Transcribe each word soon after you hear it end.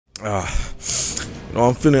You know,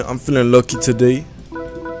 I'm feeling lucky today.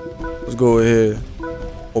 Let's go ahead,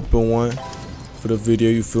 open one for the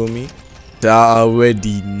video. You feel me? I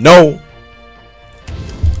already know.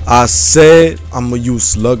 I said I'm gonna use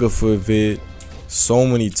Slugger for a vid so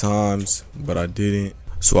many times, but I didn't,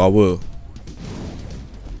 so I will.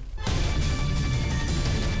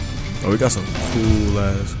 Oh, we got some cool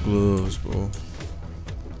ass gloves, bro.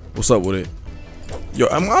 What's up with it? Yo,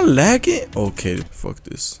 am I lagging? Okay, fuck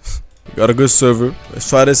this. We got a good server. Let's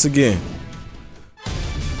try this again.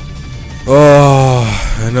 Oh,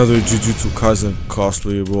 another Jujutsu Kaisen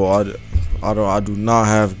cosplayer, bro. I do not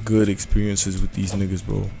have good experiences with these niggas,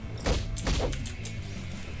 bro.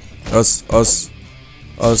 Us,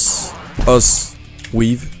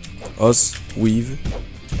 weave,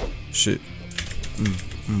 shit.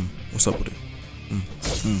 What's up with it?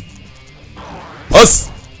 Us.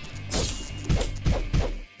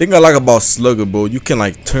 Thing I like about Slugger, bro, you can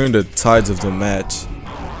like turn the tides of the match,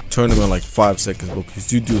 turn them in like 5 seconds, bro,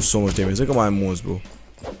 because you do so much damage. Look at my moves, bro.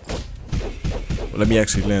 Well, let me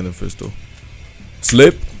actually land them first, though.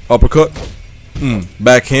 Slip, uppercut,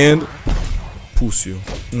 backhand, pussy.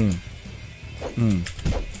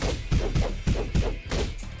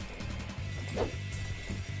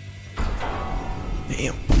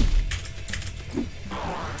 Damn.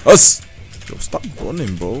 Us. Yo, stop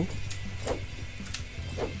running, bro.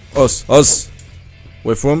 Us.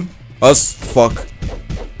 Wait for him. Us. Fuck.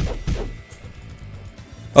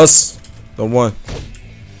 Us. The one.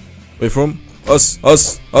 Wait for him. Us.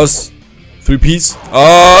 3 piece.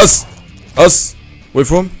 Us. Wait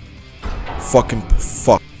for him. Fucking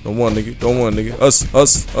fuck. Don't want, nigga. Us. Oh,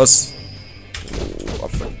 I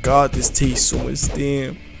forgot this tastes so much.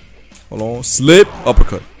 Damn. Hold on. Slip.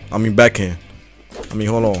 Uppercut. I mean backhand.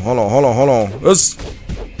 Hold on. Us.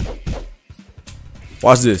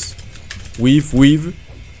 Watch this. Weave.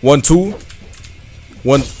 1, 2.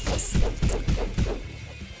 1.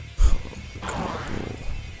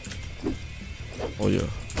 Oh yeah.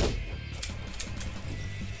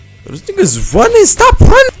 This nigga's running. Stop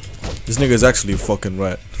running. This nigga is actually a fucking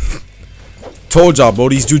rat. Told y'all, bro.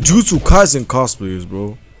 These Jujutsu Kaisen cosplayers,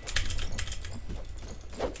 bro.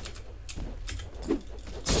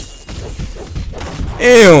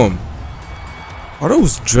 Damn. Are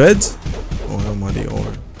those dreads? Oh, hell my, they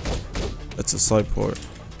are. That's a side part.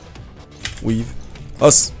 Weave.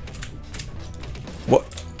 Us. What?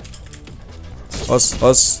 Us.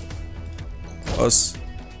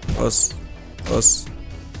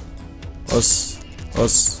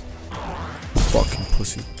 Fucking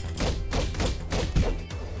pussy.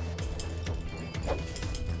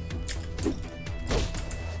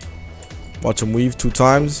 Watch him weave 2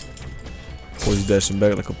 times. Or he's dashing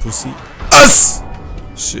back like a pussy. Us!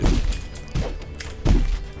 Shit.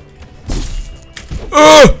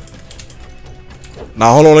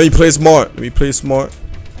 Now hold on, let me play smart. Oh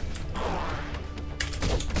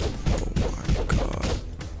my god.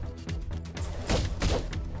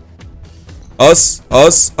 Us.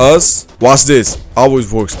 Watch this.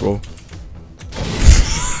 Always works, bro.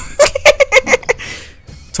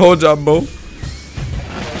 Told y'all, bro.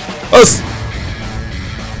 Us.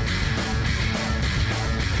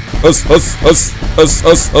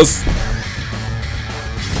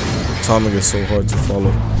 Timing is so hard to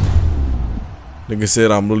follow. Nigga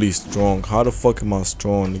said I'm really strong. How the fuck am I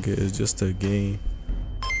strong, nigga? It's just a game.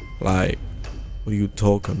 Like, what are you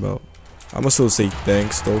talking about? I'ma still say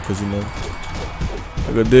thanks though, cause you know,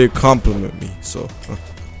 nigga did compliment me, so.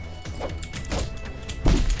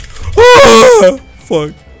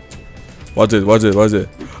 Fuck. Watch it.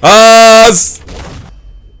 Us.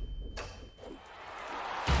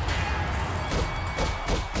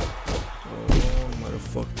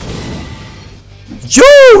 Yo,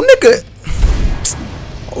 nigga,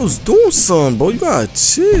 I was doing something, bro. You gotta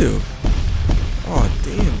chill. Oh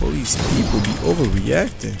damn, bro. These people be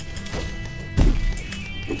overreacting.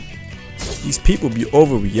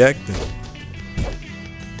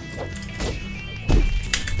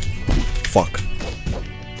 Fuck.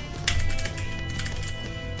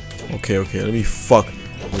 Okay. Let me fuck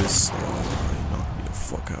this. He knocked me the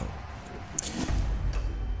fuck out.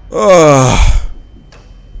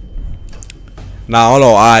 Nah, hold on.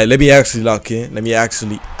 Alright, let me actually lock in. Let me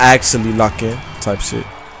actually lock in. Type shit.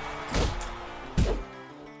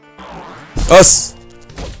 Us.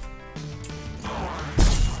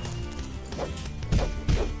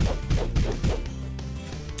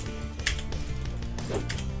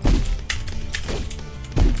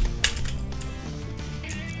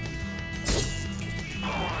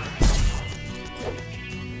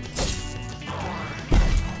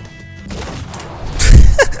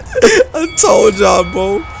 I told y'all,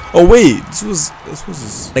 bro. Oh wait, this was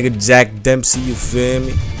this nigga Jack Dempsey, you feel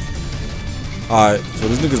me? Alright, so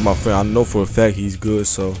this nigga's my friend. I know for a fact he's good,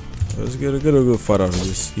 so let's get a good fight out of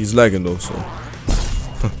this. He's lagging though, so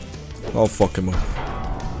I'll fuck him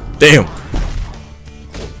up. Damn!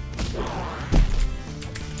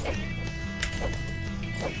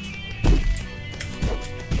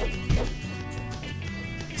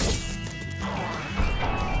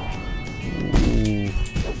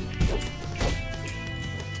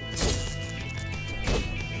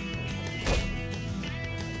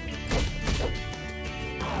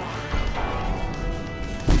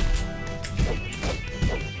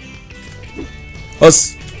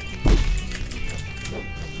 Us!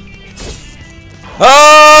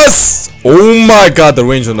 Us! Oh my god, the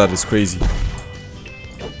range on that is crazy.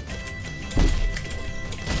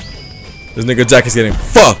 This nigga Jack is getting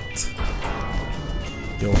fucked.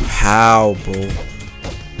 Yo, how, bro?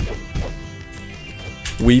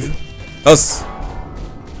 Weave. Us.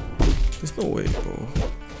 There's no way, bro.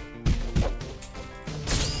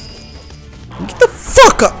 Get the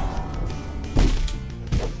fuck up.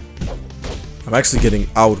 I'm actually getting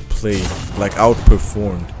outplayed, like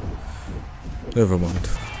outperformed. Never mind.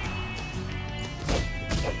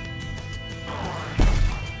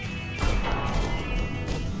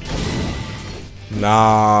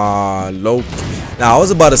 Nah, low. Now I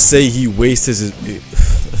was about to say he wasted his.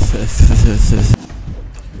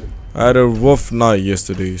 I had a rough night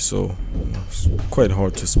yesterday, so it's quite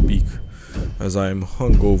hard to speak as I am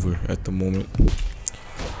hungover at the moment.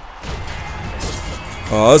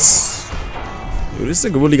 Us. Yo, this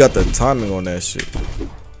nigga really got the timing on that shit.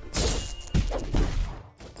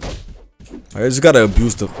 I just gotta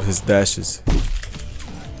abuse his dashes.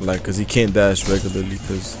 Like, cause he can't dash regularly,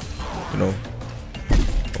 cause, you know.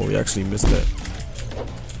 Oh, he actually missed that.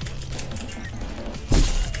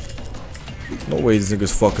 No way this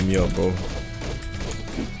nigga's fucking me up, bro.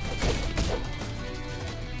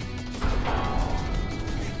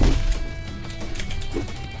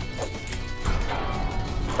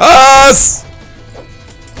 Us!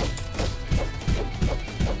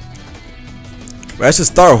 I should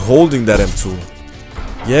start holding that M2.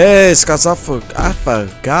 Yes, cause I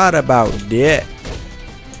forgot about that.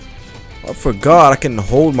 I forgot I can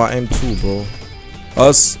hold my M2, bro.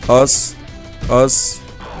 Us.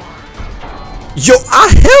 Yo, I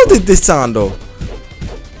held it this time though.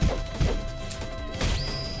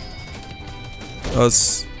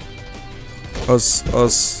 Us. Us.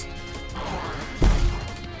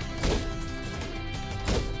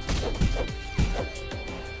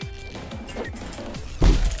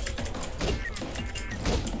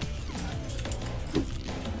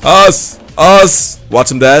 Watch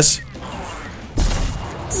him dash.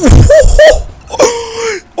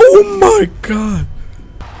 Oh my god.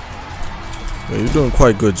 Yeah, you're doing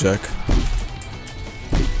quite good, Jack.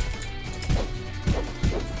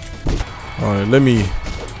 Alright, let me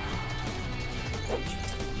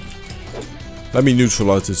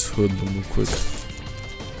neutralize this hood real quick.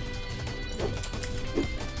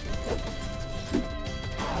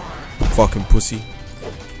 Fucking pussy.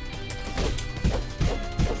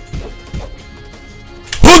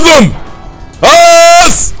 Them!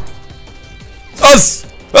 Us!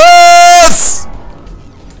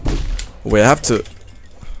 Wait, I have to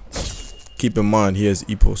keep in mind he has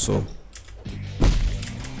EPO, so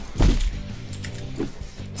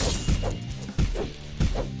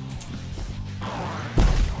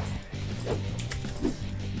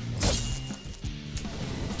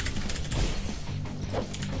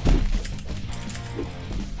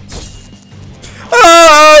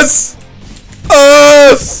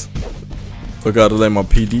I gotta let my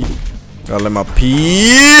PD. Gotta let my P.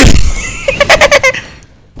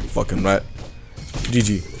 Fucking rat.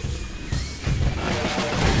 GG.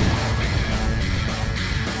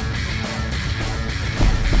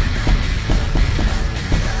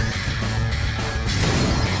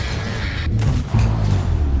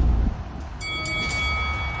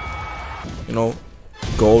 You know,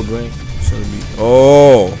 gold ring.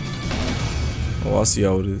 Oh, I see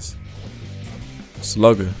how it is.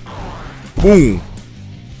 Slugger. Boom.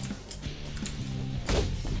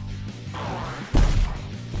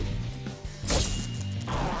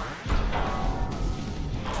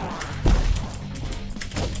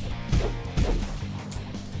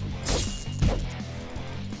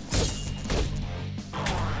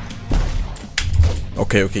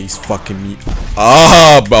 Okay, he's fucking me.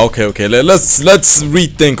 But okay. Let's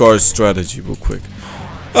rethink our strategy real quick.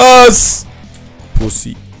 Us.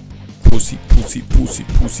 Pussy.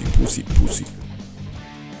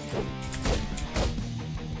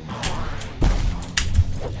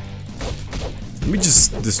 me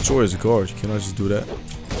just destroy his guard. Can I just do that?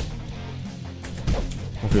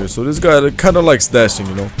 Okay, so this guy kind of likes dashing,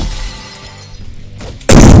 you know.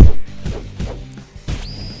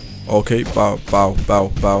 Okay, bow, bow, bow,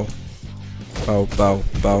 bow. Bow, bow,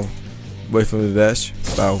 bow. Wait for the dash.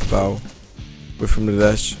 Bow, bow. Wait for the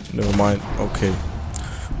dash. Never mind. Okay.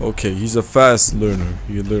 Okay, he's a fast learner.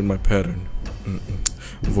 He learned my pattern.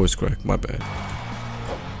 Voice crack, my bad.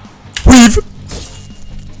 Weave!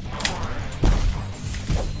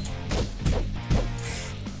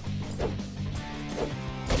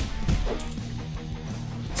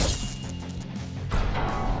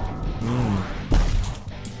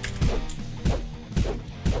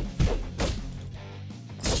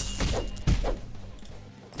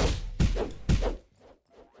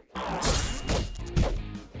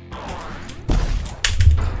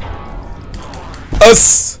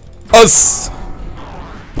 Us.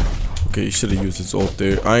 Okay, he should have used his ult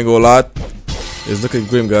there. I ain't gonna lie. It's looking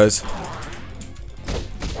grim, guys.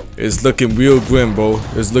 It's looking real grim, bro.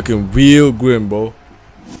 It's looking real grim, bro.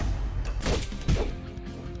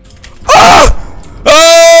 Ah!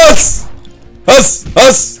 Us.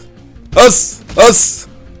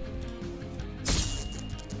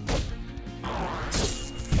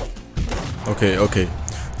 Okay.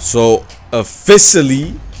 So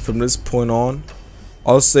officially, from this point on,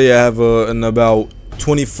 I'll say I have an about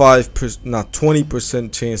 25%, not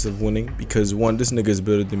 20% chance of winning, because one, this nigga is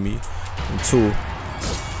better than me, and two,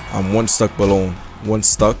 I'm one stock.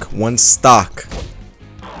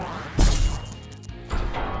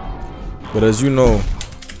 But as you know,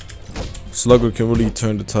 Slugger can really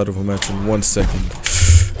turn the tide of a match in 1 second.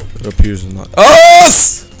 It appears or not.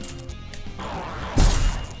 Us!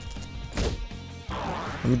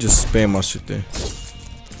 Let me just spam my shit there.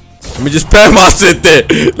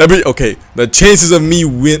 Okay, the chances of me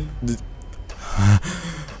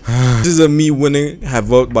winning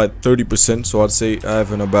have up by 30%, so I'd say I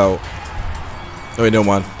have an about, oh wait, never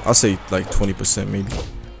mind, I'll say like 20% maybe.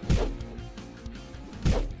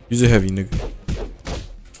 Use a heavy, nigga.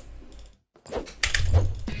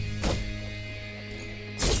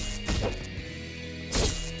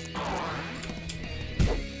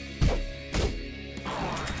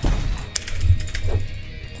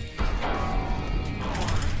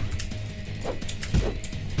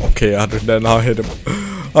 Okay, other than I'll hit him.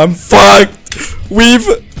 I'm fucked! Weave!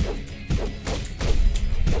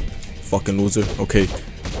 Fucking loser. Okay.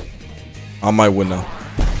 I might win now.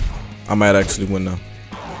 I might actually win now.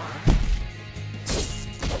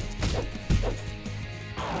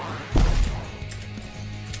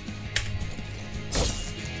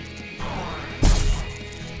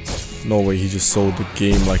 No way he just sold the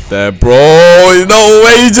game like that, bro. No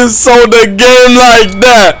way he just sold the game like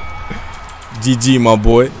that. GG, my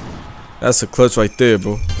boy. That's a clutch right there,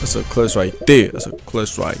 bro. That's a clutch right there.